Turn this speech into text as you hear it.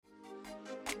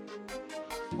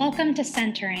Welcome to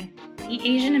Centering, the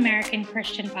Asian American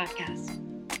Christian podcast.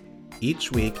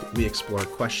 Each week, we explore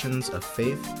questions of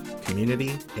faith,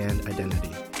 community, and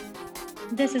identity.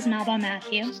 This is Melba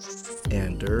Matthew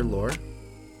And Dur Lore,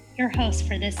 your host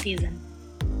for this season.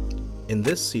 In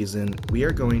this season, we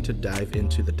are going to dive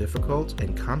into the difficult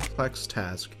and complex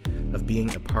task of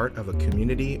being a part of a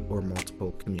community or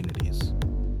multiple communities.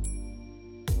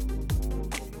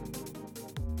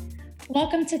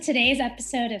 Welcome to today's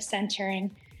episode of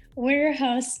Centering. We're your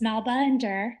hosts, Melba and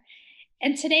Dur,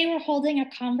 and today we're holding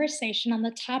a conversation on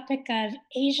the topic of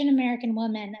Asian American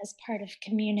women as part of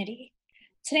community.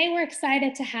 Today we're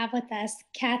excited to have with us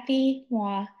Kathy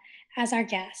Hua as our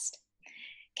guest.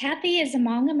 Kathy is a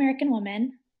Hmong American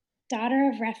woman, daughter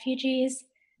of refugees,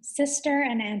 sister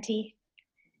and auntie,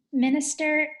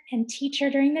 minister and teacher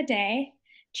during the day,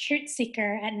 truth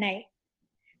seeker at night,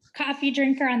 coffee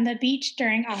drinker on the beach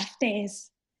during off days.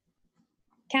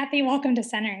 Kathy, welcome to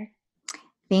Center.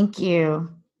 Thank you.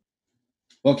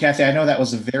 Well, Kathy, I know that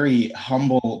was a very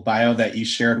humble bio that you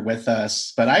shared with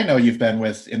us, but I know you've been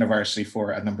with InterVarsity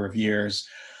for a number of years.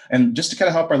 And just to kind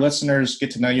of help our listeners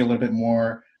get to know you a little bit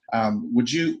more,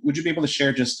 would you be able to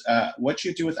share just what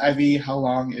you do with IV, how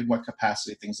long, in what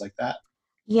capacity, things like that?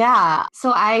 Yeah.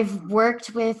 So I've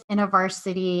worked with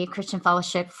InterVarsity Christian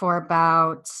Fellowship for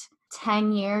about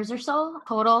 10 years or so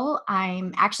total.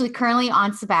 I'm actually currently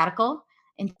on sabbatical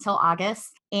until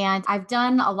August. And I've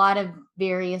done a lot of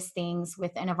various things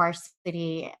with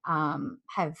InterVarsity,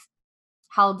 have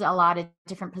held a lot of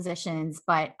different positions,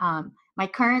 but my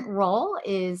current role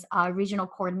is a regional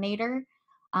coordinator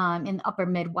in the upper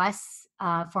Midwest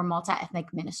for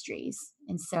multi-ethnic ministries.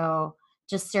 And so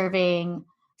just serving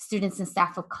students and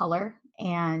staff of color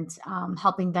and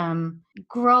helping them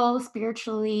grow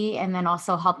spiritually, and then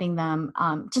also helping them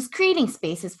just creating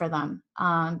spaces for them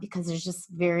because there's just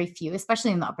very few,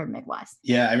 especially in the upper Midwest.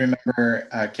 Yeah, I remember,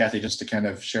 Kathy, just to kind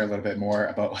of share a little bit more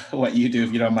about what you do,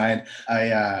 if you don't mind. I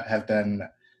have been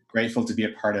grateful to be a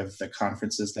part of the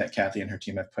conferences that Kathy and her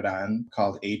team have put on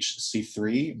called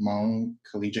HC3, Hmong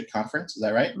Collegiate Conference. Is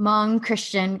that right? Hmong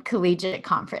Christian Collegiate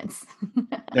Conference.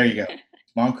 There you go.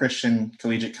 Hmong Christian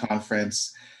Collegiate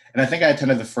Conference. And I think I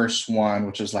attended the first one,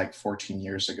 which was like 14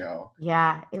 years ago.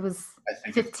 Yeah, it was I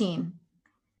think 15.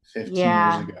 15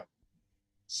 Yeah. years ago.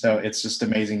 So it's just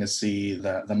amazing to see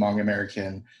the Hmong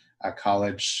American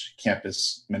college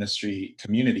campus ministry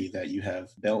community that you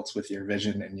have built with your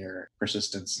vision and your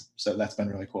persistence. So that's been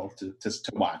really cool to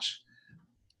watch.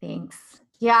 Thanks.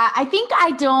 Yeah, I think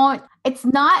it's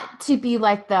not to be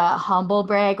like the humble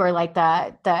brag or like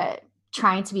the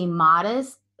trying to be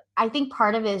modest. I think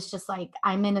part of it is just like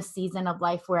I'm in a season of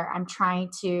life where I'm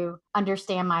trying to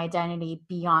understand my identity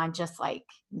beyond just like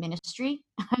ministry,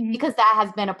 because that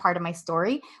has been a part of my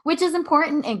story, which is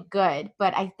important and good.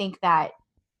 But I think that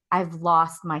I've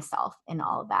lost myself in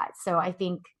all of that. So I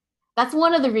think that's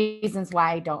one of the reasons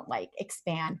why I don't like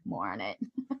expand more on it.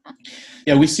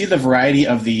 Yeah, we see the variety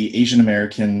of the Asian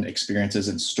American experiences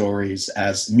and stories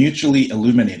as mutually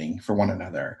illuminating for one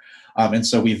another. And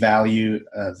so we value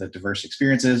the diverse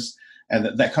experiences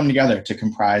and that come together to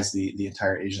comprise the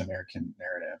entire Asian American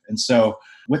narrative. And so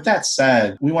with that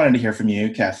said, we wanted to hear from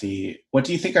you, Kathy. What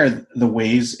do you think are the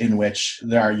ways in which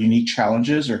there are unique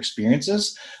challenges or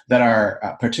experiences that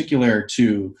are particular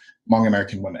to Hmong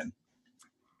American women?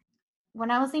 When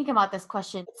I was thinking about this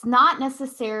question, it's not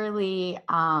necessarily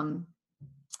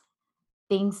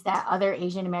things that other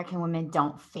Asian American women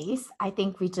don't face. I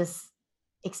think we just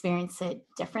experience it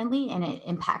differently and it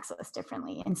impacts us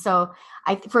differently. And so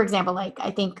for example, like I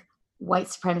think white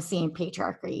supremacy and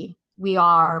patriarchy, we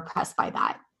are oppressed by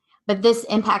that, but this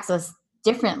impacts us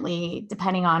differently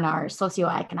depending on our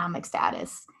socioeconomic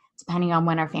status, depending on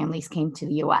when our families came to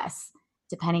the US,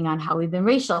 depending on how we've been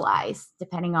racialized,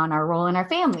 depending on our role in our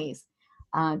families,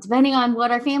 depending on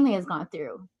what our family has gone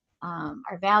through,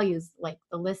 our values, like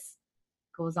the list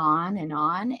goes on.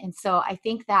 And so I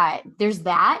think that there's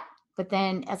that. But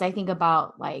then as I think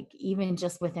about like, even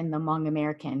just within the Hmong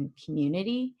American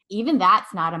community, even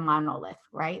that's not a monolith,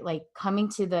 right? Like coming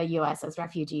to the US as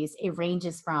refugees, it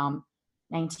ranges from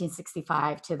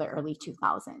 1965 to the early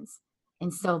 2000s.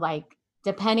 And so like,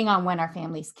 depending on when our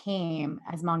families came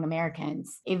as Hmong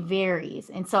Americans, it varies.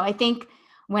 And so I think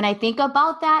when I think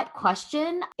about that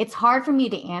question, it's hard for me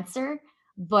to answer,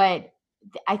 but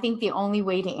I think the only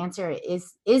way to answer it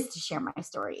is to share my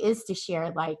story, is to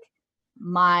share like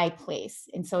my place.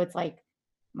 And so it's like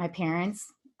my parents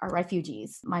are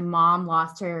refugees. My mom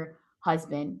lost her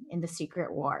husband in the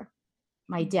Secret War.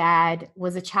 My dad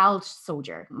was a child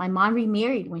soldier. My mom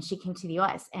remarried when she came to the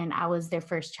US and I was their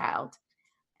first child.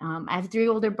 I have 3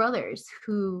 older brothers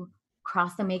who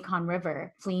crossed the Mekong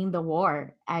River fleeing the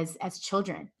war as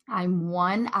children. I'm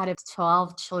one out of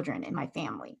 12 children in my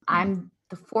family. I'm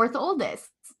the fourth oldest.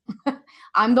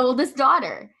 I'm the oldest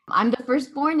daughter. I'm the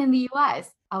firstborn in the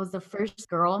US. I was the first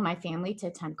girl in my family to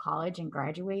attend college and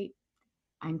graduate.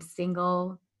 I'm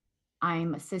single.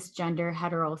 I'm a cisgender,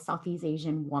 hetero, Southeast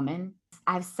Asian woman.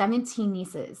 I have 17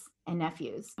 nieces and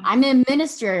nephews. I'm a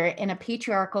minister in a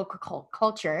patriarchal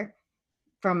culture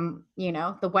from,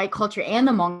 the white culture and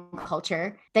the Hmong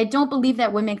culture that don't believe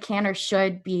that women can or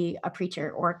should be a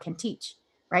preacher or can teach,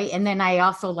 right? And then I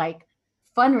also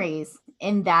fundraise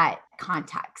in that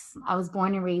context. I was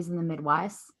born and raised in the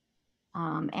Midwest,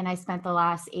 and I spent the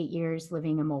last 8 years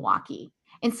living in Milwaukee.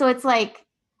 And so it's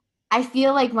I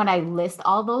feel like when I list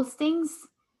all those things,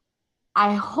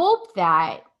 I hope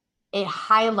that it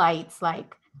highlights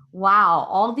wow,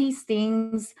 all these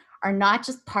things are not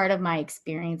just part of my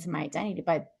experience and my identity,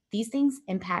 but these things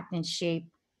impact and shape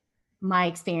my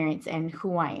experience and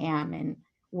who I am and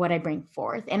what I bring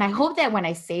forth. And I hope that when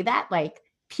I say that,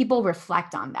 people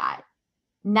reflect on that.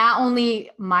 Not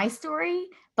only my story,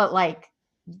 but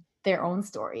their own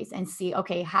stories and see,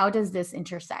 okay, how does this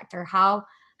intersect? Or how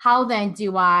then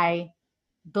do I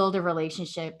build a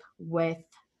relationship with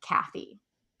Kathy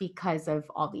because of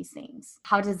all these things?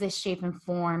 How does this shape and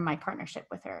form my partnership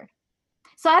with her?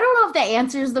 So I don't know if that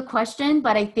answers the question,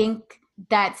 but I think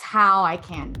that's how I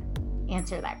can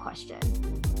answer that question.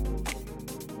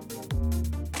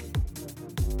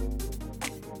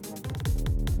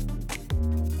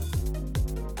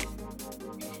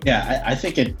 Yeah, I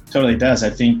think it totally does.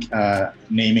 I think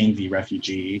naming the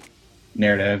refugee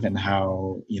narrative and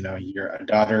how, you're a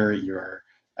daughter, you're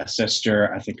a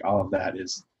sister, I think all of that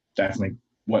is definitely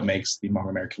what makes the Hmong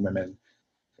American women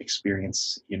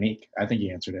experience unique. I think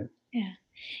you answered it. Yeah.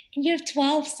 You have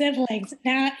 12 siblings.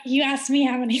 Now you asked me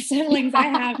how many siblings I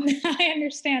have. Now I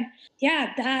understand.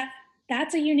 Yeah,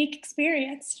 that's a unique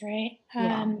experience, right?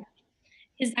 Yeah.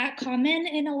 Is that common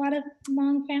in a lot of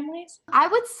Hmong families? I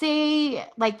would say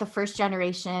the first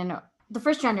generation,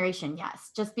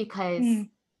 yes, just because,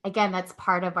 again, that's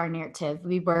part of our narrative.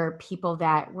 We were people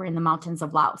that were in the mountains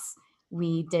of Laos.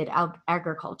 We did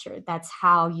agriculture. That's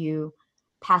how you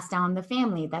pass down the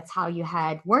family. That's how you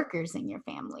had workers in your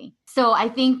family. So I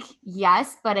think,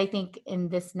 yes, but I think in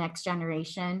this next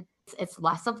generation, it's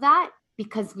less of that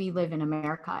because we live in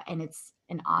America and it's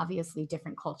an obviously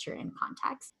different culture and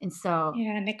context. And so,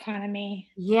 and economy.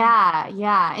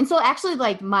 Yeah. And so actually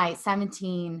my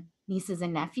 17 nieces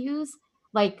and nephews,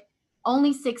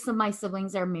 only 6 of my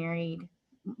siblings are married.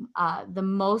 The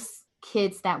most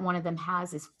kids that one of them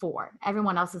has is 4.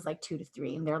 Everyone else is 2 to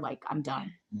 3 and they're I'm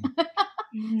done.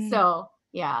 So,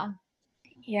 yeah.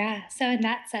 Yeah. So in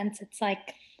that sense, it's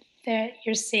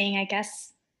you're seeing, I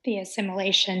guess, the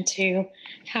assimilation to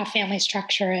how family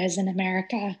structure is in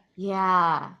America.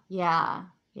 Yeah.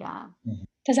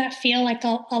 Does that feel like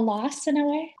a loss in a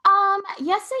way?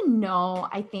 Yes and no.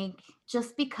 I think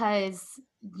just because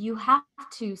you have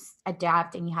to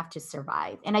adapt and you have to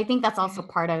survive. And I think that's also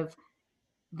part of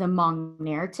the Hmong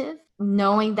narrative,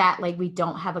 knowing that we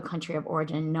don't have a country of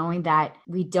origin, knowing that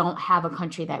we don't have a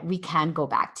country that we can go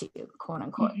back to, quote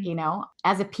unquote,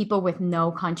 as a people with no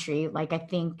country. I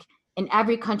think in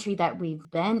every country that we've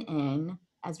been in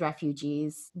as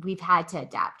refugees, we've had to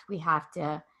adapt. We have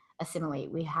to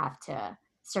assimilate. We have to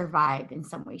survive in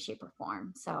some way, shape, or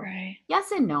form. So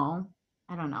yes and no.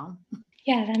 I don't know.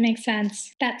 Yeah, that makes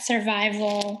sense. That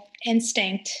survival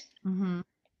instinct. Mm-hmm.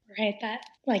 Right? That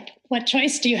what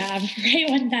choice do you have, right?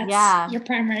 When that's your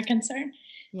primary concern.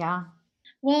 Yeah.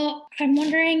 Well, I'm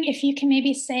wondering if you can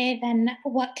maybe say then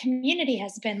what community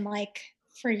has been like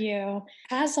for you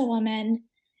as a woman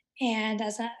and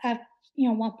as a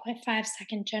 1.5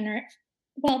 second generation.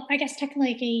 Well, I guess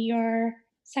technically you're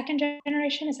second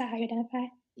generation. Is that how you identify?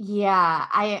 Yeah,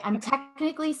 I'm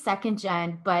technically second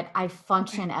gen, but I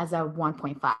function as a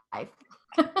 1.5.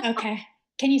 Okay.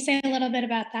 Can you say a little bit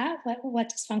about that? What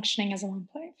does functioning as a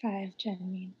 1.5 gen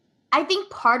mean? I think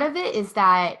part of it is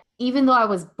that even though I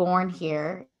was born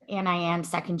here and I am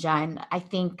second gen, I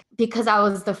think because I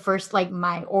was the first,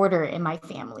 my order in my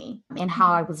family and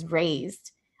how I was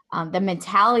raised, the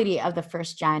mentality of the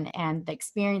first gen and the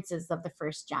experiences of the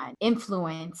first gen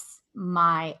influence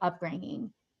my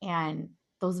upbringing and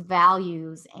those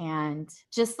values and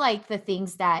just the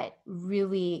things that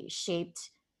really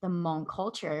shaped the Hmong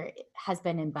culture has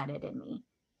been embedded in me.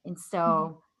 And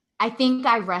so I think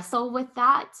I wrestle with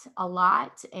that a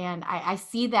lot. And I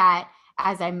see that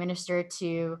as I minister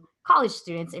to college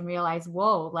students and realize,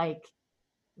 whoa,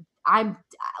 I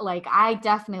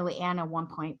definitely am a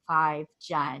 1.5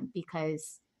 gen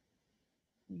because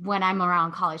when I'm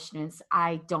around college students,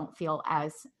 I don't feel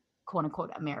as quote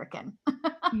unquote American.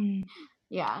 Mm.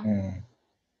 Yeah. Mm.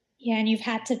 Yeah, and you've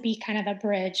had to be kind of a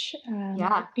bridge,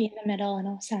 Yeah. be in the middle in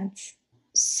a sense.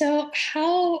 So,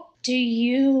 how do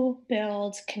you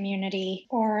build community,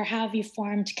 or how have you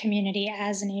formed community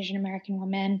as an Asian American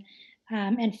woman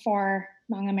and for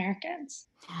Hmong Americans?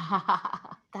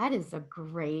 That is a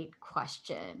great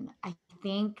question. I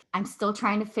think I'm still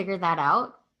trying to figure that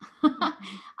out. Mhm.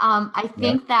 I Yeah.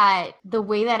 think that the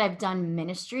way that I've done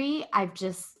ministry, I've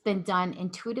just been done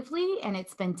intuitively and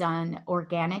it's been done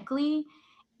organically.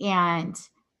 And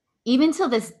even till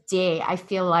this day, I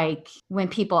feel like when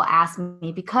people ask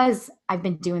me, because I've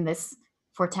been doing this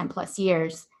for 10 plus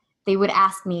years, they would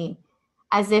ask me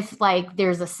as if like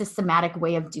there's a systematic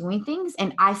way of doing things,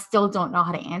 and I still don't know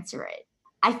how to answer it.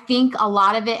 I think a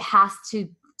lot of it has to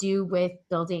do with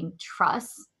building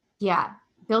trust. Yeah,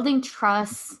 building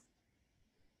trust,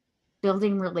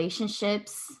 building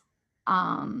relationships.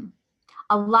 Um,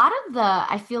 a lot of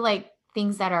I feel like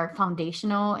things that are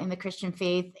foundational in the Christian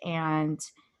faith and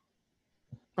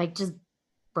like just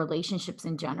relationships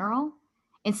in general.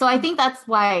 And so I think that's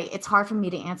why it's hard for me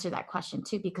to answer that question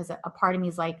too, because a part of me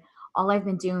is like, all I've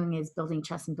been doing is building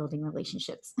trust and building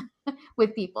relationships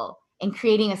with people and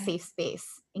creating a Yeah. safe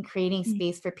space and creating Mm.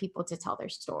 space for people to tell their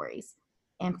stories.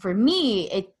 And for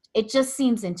me, it just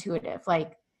seems intuitive.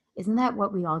 Like, isn't that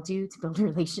what we all do to build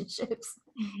relationships?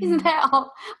 Isn't Mhm. that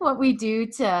all what we do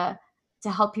to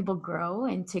help people grow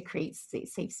and to create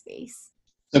safe space?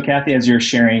 So, Kathy, as you're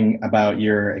sharing about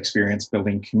your experience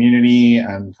building community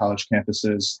on college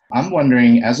campuses, I'm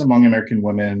wondering, as a Hmong American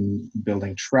woman,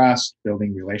 building trust,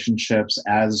 building relationships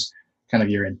as kind of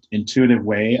your intuitive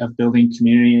way of building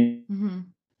community, Mm-hmm.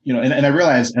 and I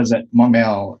realize as a Hmong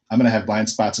male, I'm going to have blind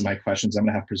spots in my questions. I'm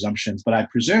going to have presumptions, but I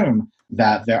presume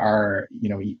that there are,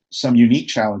 some unique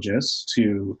challenges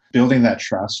to building that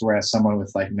trust, whereas someone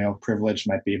with like male privilege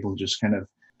might be able to just kind of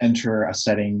enter a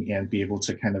setting and be able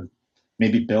to kind of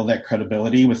maybe build that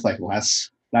credibility with like less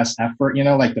effort,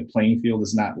 like the playing field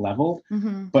is not leveled.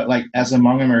 Mm-hmm. But like as a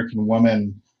Hmong American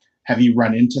woman, have you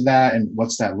run into that, and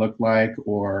what's that look like?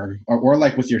 Or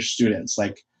like with your students,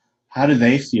 like how do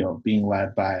they feel being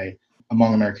led by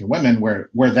Hmong American women where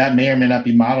that may or may not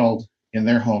be modeled in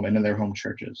their home and in their home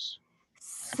churches?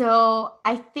 So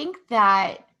I think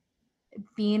that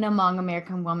being a Hmong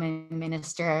American woman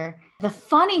minister, the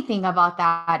funny thing about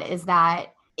that is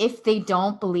that if they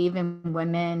don't believe in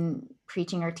women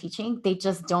preaching or teaching, they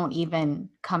just don't even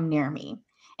come near me.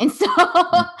 And so,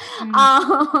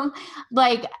 Mm.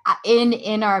 like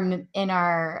in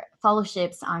our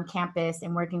fellowships on campus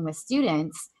and working with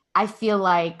students, I feel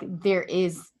like there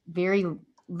is very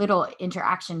little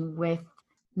interaction with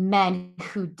men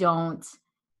who don't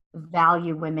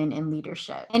value women in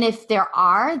leadership. And if there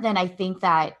are, then I think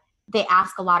that they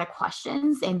ask a lot of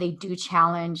questions and they do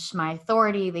challenge my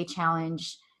authority. They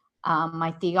challenge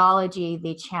my theology.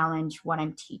 They challenge what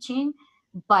I'm teaching.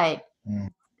 But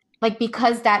Mm. like,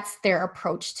 because that's their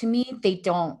approach to me, they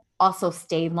don't also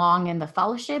stay long in the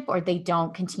fellowship or they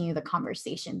don't continue the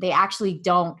conversation. They actually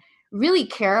don't really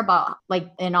care about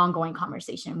like an ongoing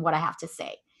conversation, what I have to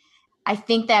say. I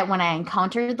think that when I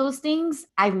encounter those things,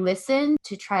 I listen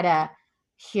to try to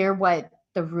hear what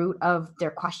the root of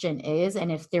their question is.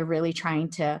 And if they're really trying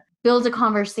to build a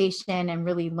conversation and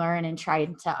really learn and try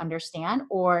to understand,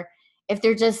 or if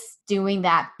they're just doing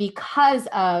that because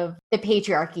of the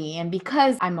patriarchy and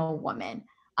because I'm a woman.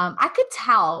 I could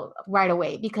tell right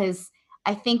away because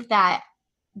I think that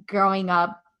growing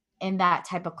up in that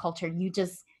type of culture, you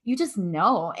just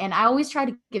know. And I always try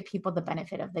to give people the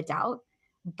benefit of the doubt,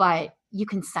 but you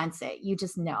can sense it. You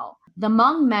just know. The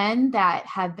Hmong men that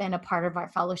have been a part of our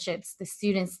fellowships, the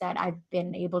students that I've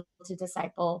been able to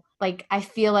disciple, like I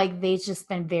feel like they've just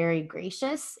been very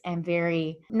gracious and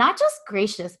very not just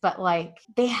gracious, but like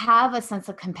they have a sense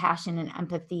of compassion and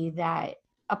empathy that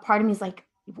a part of me is like,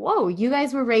 whoa, you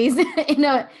guys were raised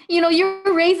in you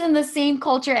were raised in the same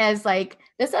culture as like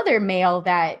this other male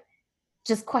that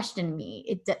just questioned me.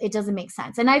 It doesn't make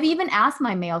sense. And I've even asked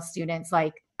my male students,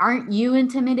 like, aren't you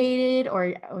intimidated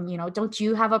or don't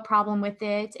you have a problem with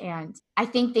it? And I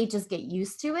think they just get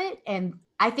used to it. And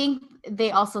I think they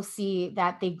also see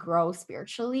that they grow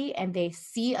spiritually and they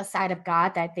see a side of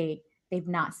God that they've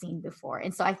not seen before.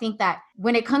 And so I think that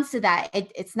when it comes to that,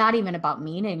 it's not even about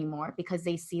me anymore because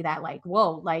they see that like,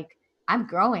 whoa, like I'm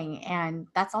growing and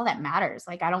that's all that matters.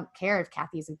 Like, I don't care if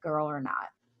Kathy's a girl or not.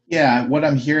 Yeah, what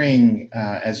I'm hearing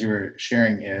as you were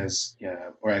sharing is,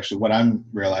 or actually what I'm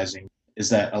realizing is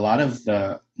that a lot of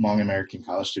the Hmong American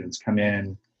college students come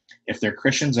in, if they're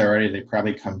Christians already, they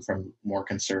probably come from more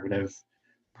conservative,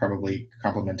 probably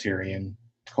complementarian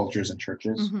cultures and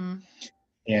churches, Mm-hmm.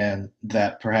 and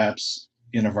that perhaps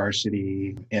in a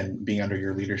varsity and being under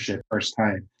your leadership, first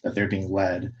time that they're being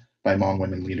led by Hmong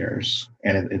women leaders.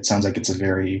 And it sounds like it's a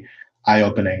very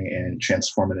eye-opening and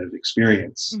transformative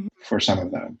experience Mm-hmm. for some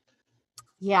of them.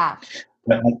 Yeah.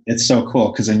 But it's so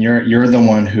cool because then you're the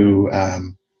one who I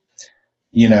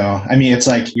mean, it's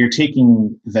like you're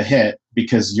taking the hit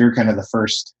because you're kind of the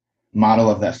first model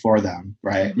of that for them,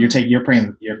 right?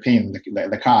 Mm-hmm. You're paying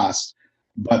the cost,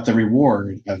 but the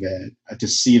reward of it, to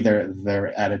see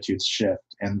their attitudes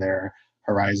shift and their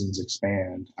horizons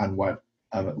expand on what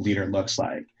a leader looks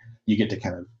like, you get to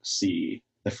kind of see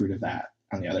the fruit of that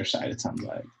on the other side, it sounds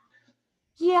like.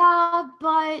 Yeah,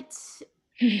 but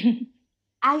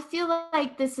I feel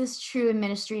like this is true in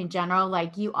ministry in general.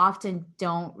 Like, you often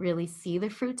don't really see the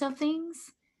fruits of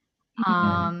things.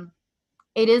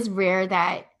 It is rare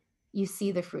that you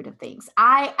see the fruit of things.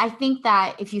 I think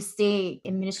that if you stay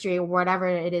in ministry or whatever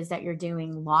it is that you're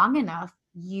doing long enough,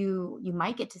 you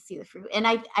might get to see the fruit. And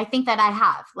I think that I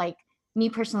have, like, me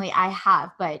personally, I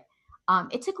have, but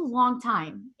it took a long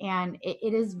time, and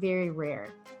it is very rare.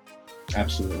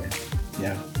 Absolutely.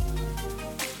 Yeah.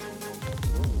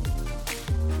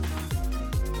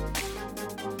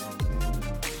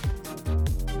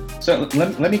 So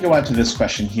let me go on to this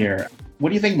question here. What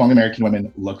do you think Hmong American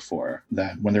women look for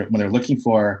then when they're looking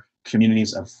for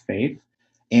communities of faith?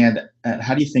 And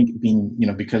how do you think being,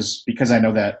 because I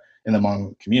know that in the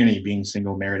Hmong community, being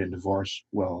single, married, and divorced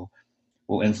will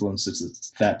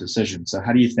influence that decision. So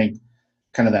how do you think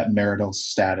kind of that marital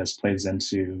status plays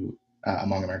into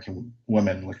Hmong American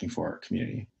women looking for a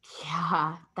community?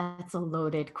 Yeah, that's a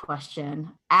loaded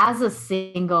question. As a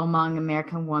single Hmong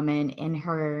American woman in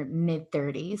her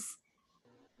mid-30s,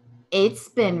 it's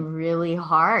been really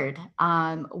hard.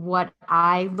 What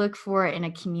I look for in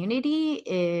a community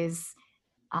is,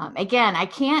 again, I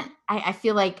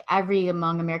feel like every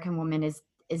Hmong American woman is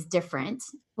different.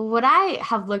 But what I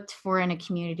have looked for in a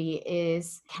community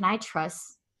is, can I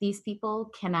trust these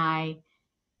people?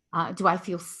 Do I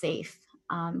feel safe?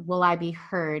 Will I be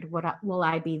heard? Will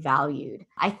I be valued?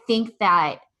 I think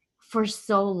that for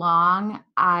so long,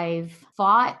 I've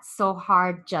fought so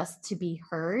hard just to be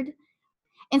heard.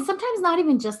 And sometimes not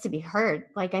even just to be heard.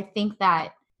 Like, I think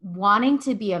that wanting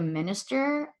to be a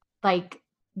minister, like,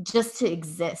 just to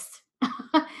exist,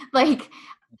 like,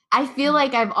 I feel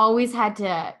like I've always had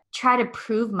to try to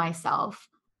prove myself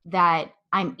that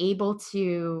I'm able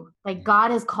to, like,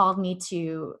 God has called me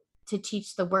to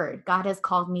teach the word. God has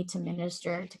called me to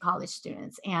minister to college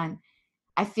students. And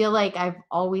I feel like I've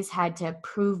always had to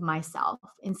prove myself.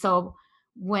 And so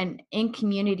when in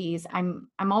communities, I'm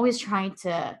always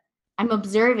I'm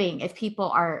observing if people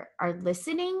are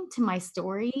listening to my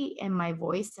story and my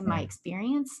voice and my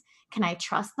experience. Can I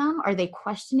trust them? Are they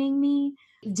questioning me?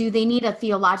 Do they need a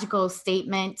theological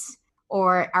statement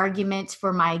or argument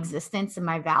for my existence and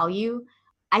my value?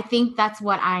 I think that's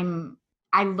what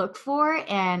I look for.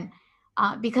 And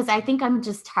because I think I'm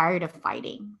just tired of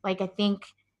fighting. Like, I think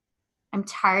I'm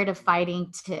tired of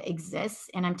fighting to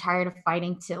exist, and I'm tired of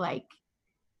fighting to, like,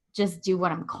 just do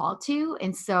what I'm called to.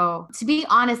 And so, to be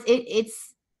honest,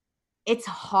 it's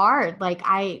hard. Like,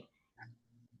 I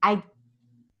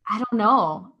don't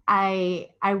know. I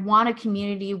want a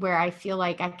community where I feel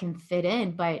like I can fit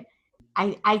in, but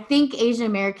I think Asian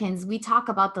Americans, we talk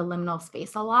about the liminal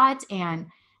space a lot, and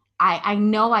I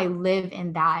know I live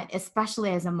in that, especially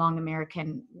as a Hmong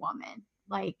American woman,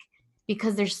 like,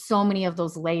 because there's so many of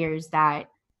those layers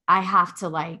that I have to,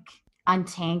 like,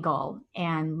 untangle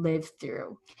and live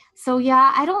through. So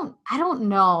yeah, I don't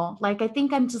know. Like, I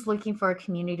think I'm just looking for a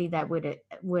community that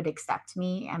would accept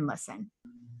me and listen.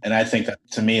 And I think that,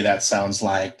 to me, that sounds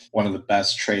like one of the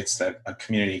best traits that a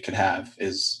community could have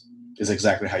is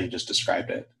exactly how you just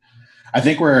described it. I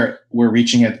think we're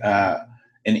reaching an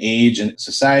age in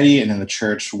society and in the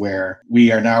church where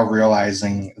we are now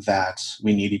realizing that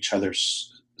we need each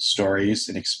other's stories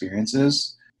and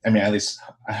experiences. I mean, at least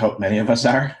I hope many of us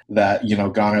are, that,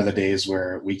 gone are the days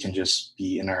where we can just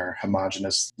be in our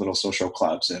homogenous little social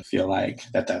clubs and feel like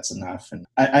that's enough. And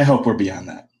I hope we're beyond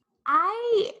that.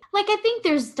 I think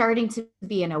there's starting to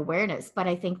be an awareness, but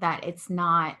I think that it's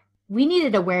not, we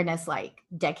needed awareness like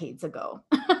decades ago.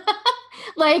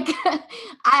 Like,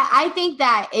 I think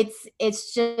that it's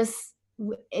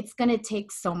going to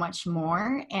take so much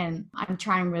more, and I'm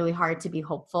trying really hard to be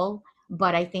hopeful,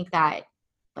 but I think that,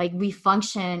 like, we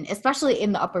function, especially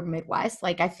in the upper Midwest,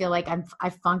 like, I feel like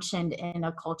I've functioned in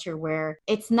a culture where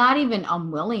it's not even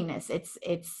unwillingness.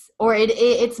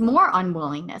 It's more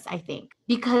unwillingness, I think,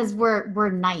 because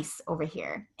we're nice over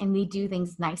here and we do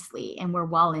things nicely and we're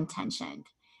well-intentioned.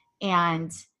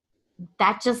 And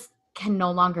that just can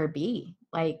no longer be.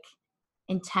 Like,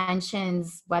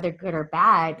 intentions, whether good or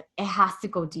bad, it has to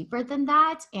go deeper than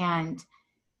that. And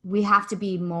we have to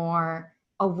be more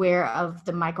aware of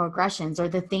the microaggressions or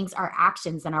the things, our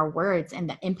actions and our words and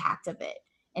the impact of it,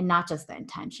 and not just the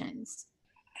intentions.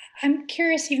 I'm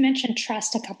curious, you've mentioned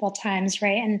trust a couple of times,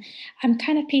 right? And I'm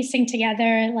kind of piecing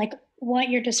together like what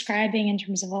you're describing in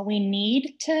terms of what we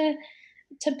need to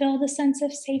build a sense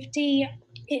of safety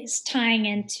is tying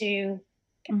into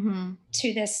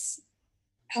to this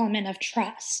element of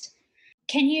trust.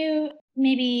 Can you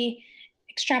maybe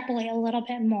extrapolate a little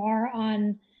bit more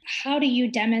on how do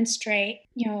you demonstrate,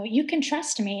 you can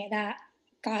trust me that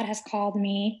God has called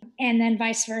me, and then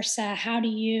vice versa? How do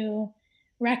you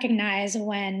recognize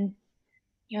when,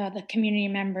 the community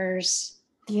members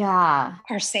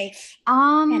are safe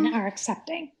and are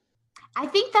accepting? I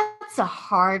think that's a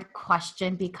hard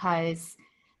question, because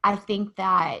I think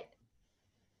that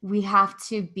we have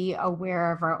to be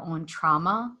aware of our own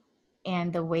trauma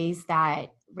and the ways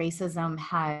that racism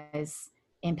has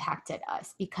impacted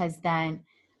us, because then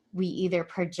we either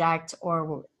project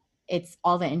or it's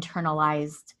all the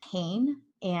internalized pain.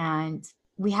 And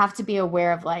we have to be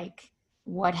aware of like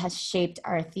what has shaped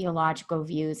our theological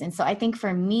views. And so I think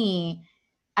for me,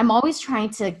 I'm always trying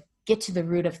to get to the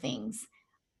root of things.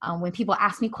 When people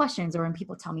ask me questions or when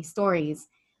people tell me stories,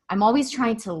 I'm always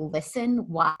trying to listen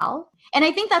well. And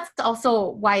I think that's also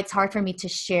why it's hard for me to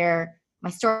share my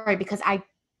story, because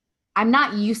I'm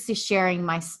not used to sharing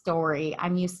my story.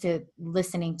 I'm used to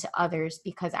listening to others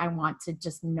because I want to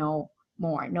just know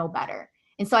more, know better.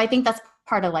 And so I think that's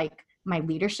part of like my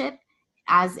leadership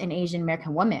as an Asian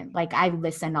American woman. Like, I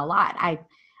listen a lot.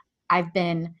 I've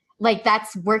been like,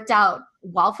 that's worked out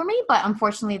well for me, but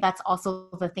unfortunately that's also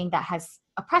the thing that has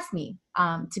oppressed me,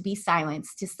 to be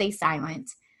silenced, to stay silent.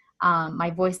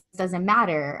 My voice doesn't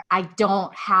matter. I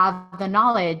don't have the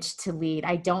knowledge to lead.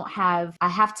 I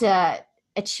have to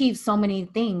achieve so many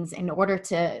things in order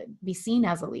to be seen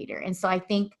as a leader. And so I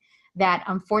think that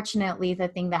unfortunately the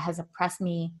thing that has oppressed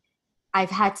me, I've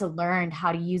had to learn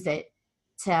how to use it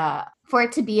for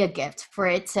it to be a gift, for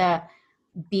it to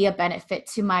be a benefit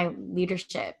to my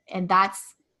leadership. And that's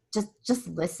just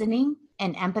listening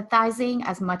and empathizing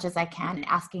as much as I can,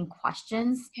 asking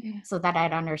questions so that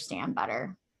I'd understand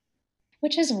better.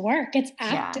 Which is work. It's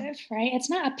active, right? It's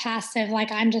not a passive,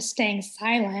 like I'm just staying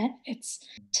silent. It's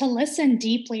to listen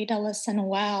deeply, to listen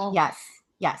well.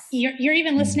 Yes. You're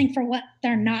even listening for what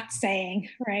they're not saying,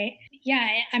 right? Yeah,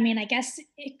 I mean, I guess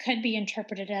it could be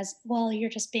interpreted as, well, you're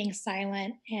just being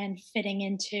silent and fitting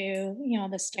into,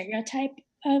 the stereotype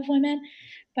of women.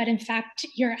 But in fact,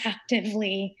 you're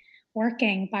actively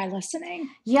working by listening.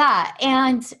 Yeah,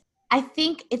 and I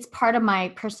think it's part of my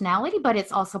personality, but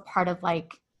it's also part of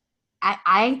like,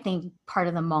 I think part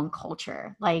of the Hmong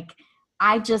culture. Like,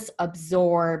 I just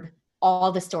absorb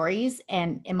all the stories,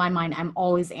 and in my mind, I'm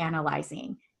always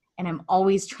analyzing, and I'm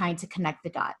always trying to connect the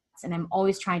dots, and I'm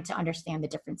always trying to understand the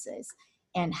differences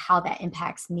and how that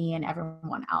impacts me and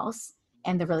everyone else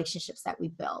and the relationships that we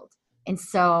build. And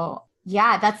so,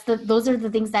 yeah, those are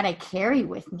the things that I carry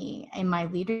with me in my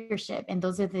leadership, and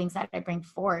those are the things that I bring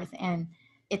forth, and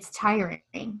it's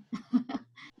tiring.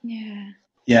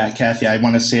 Yeah, Kathy, I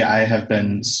want to say I have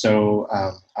been so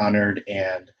honored,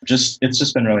 and it's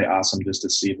just been really awesome just to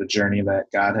see the journey that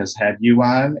God has had you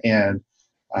on. And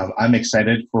I'm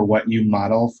excited for what you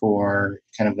model for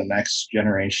kind of the next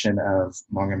generation of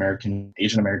Hmong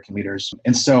Asian American leaders.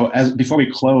 And so before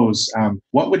we close,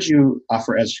 what would you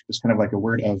offer as kind of like a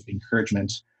word of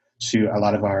encouragement to a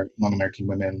lot of our Hmong American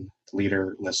women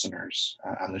leader listeners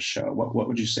on the show? What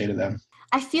would you say to them?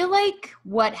 I feel like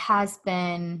what has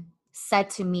been said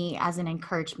to me as an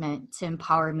encouragement to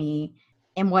empower me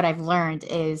and what I've learned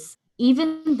is,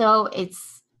 even though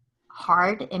it's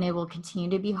hard and it will continue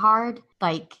to be hard,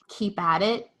 like, keep at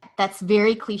it. That's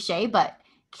very cliche, but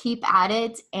keep at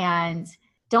it, and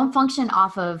don't function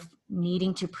off of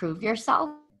needing to prove yourself,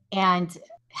 and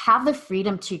have the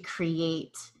freedom to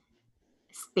create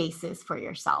spaces for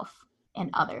yourself and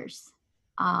others.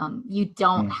 You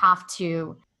don't have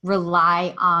to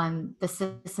rely on the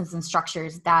systems and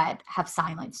structures that have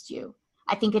silenced you.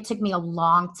 I think it took me a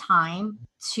long time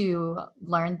to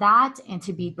learn that and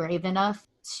to be brave enough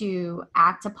to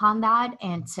act upon that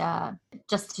and to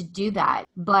do that.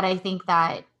 But I think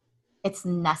that it's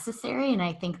necessary, and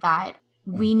I think that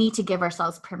we need to give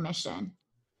ourselves permission,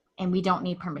 and we don't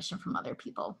need permission from other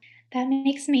people. That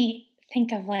makes me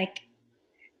think of, like,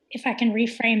 if I can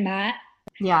reframe that.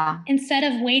 Yeah. Instead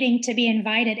of waiting to be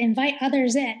invited, invite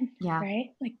others in, yeah. right?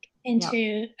 Like,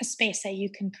 into a space that you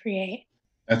can create.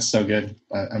 That's so good.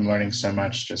 I'm learning so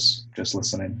much just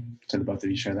listening to the both of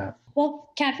you share that.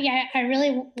 Well, Kathy, I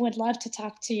really would love to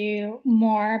talk to you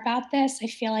more about this. I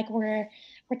feel like we're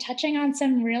touching on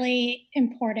some really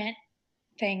important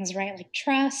things, right? Like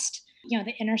trust,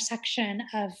 the intersection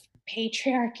of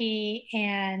patriarchy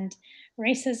and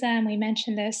racism. We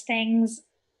mentioned those things,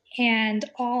 and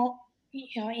all,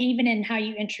 even in how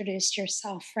you introduced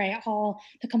yourself, right? All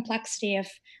the complexity of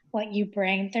what you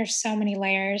bring. There's so many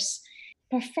layers.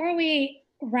 Before we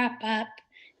wrap up,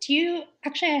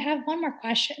 I have one more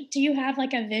question. Do you have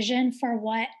like a vision for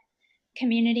what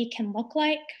community can look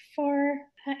like for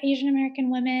Asian American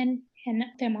women in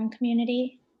the Hmong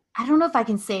community? I don't know if I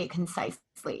can say it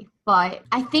concisely, but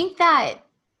I think that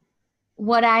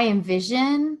what I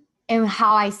envision and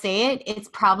how I say it, it's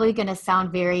probably going to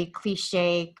sound very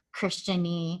cliche,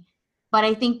 Christian-y, but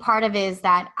I think part of it is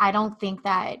that I don't think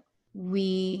that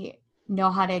we know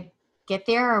how to get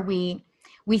there, or we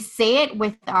say it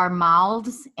with our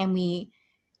mouths and we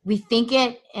think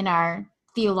it in our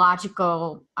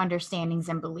theological understandings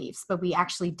and beliefs, but we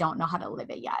actually don't know how to live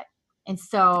it yet. And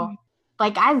so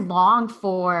like I long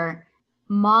for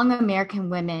Hmong American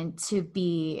women to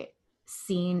be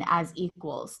seen as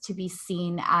equals, to be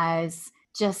seen as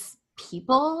just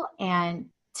people, and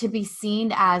to be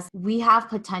seen as we have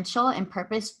potential and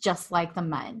purpose just like the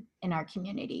men in our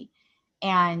community.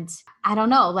 And I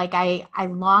don't know, like I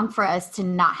long for us to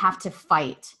not have to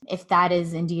fight, if that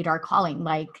is indeed our calling.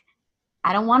 Like,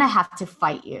 I don't want to have to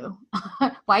fight you.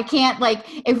 Why can't, like,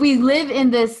 if we live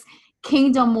in this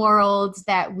kingdom world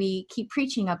that we keep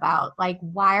preaching about, like,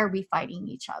 why are we fighting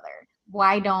each other?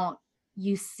 Why don't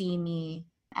you see me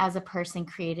as a person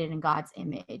created in God's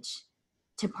image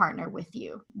to partner with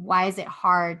you? Why is it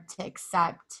hard to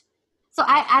accept? So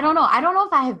I don't know. I don't know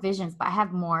if I have visions, but I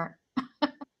have more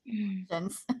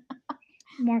visions.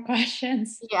 More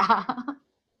questions. Yeah.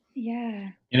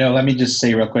 Yeah. Let me just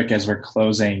say real quick as we're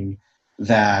closing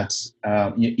that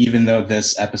even though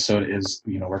this episode is,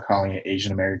 we're calling it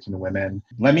Asian American Women,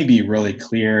 let me be really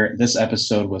clear. This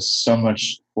episode was so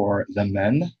much for the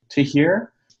men to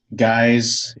hear.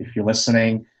 Guys, if you're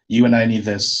listening, you and I need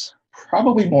this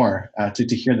probably more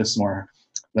to hear this more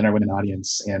than our women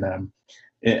audience. And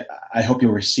I hope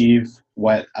you'll receive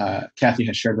what Kathy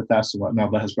has shared with us and what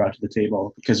Melba has brought to the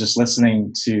table, because just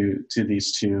listening to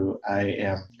these two, I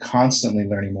am constantly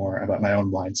learning more about my own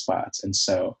blind spots. And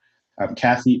so,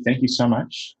 Kathy, thank you so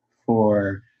much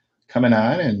for coming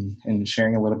on and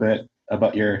sharing a little bit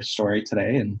about your story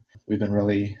today. And we've been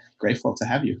really grateful to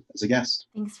have you as a guest.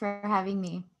 Thanks for having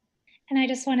me. And I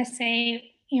just want to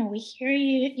say, we hear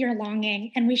your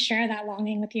longing, and we share that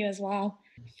longing with you as well,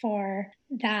 for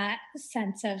that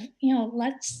sense of,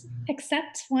 let's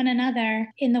accept one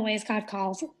another in the ways God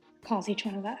calls each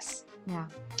one of us. Yeah.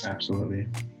 Absolutely.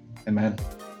 Amen.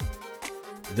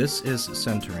 This is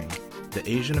Centering, the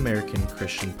Asian American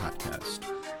Christian podcast.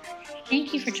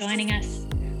 Thank you for joining us.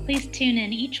 Please tune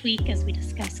in each week as we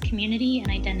discuss community and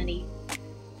identity.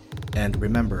 And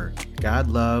remember, God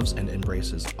loves and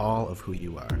embraces all of who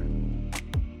you are.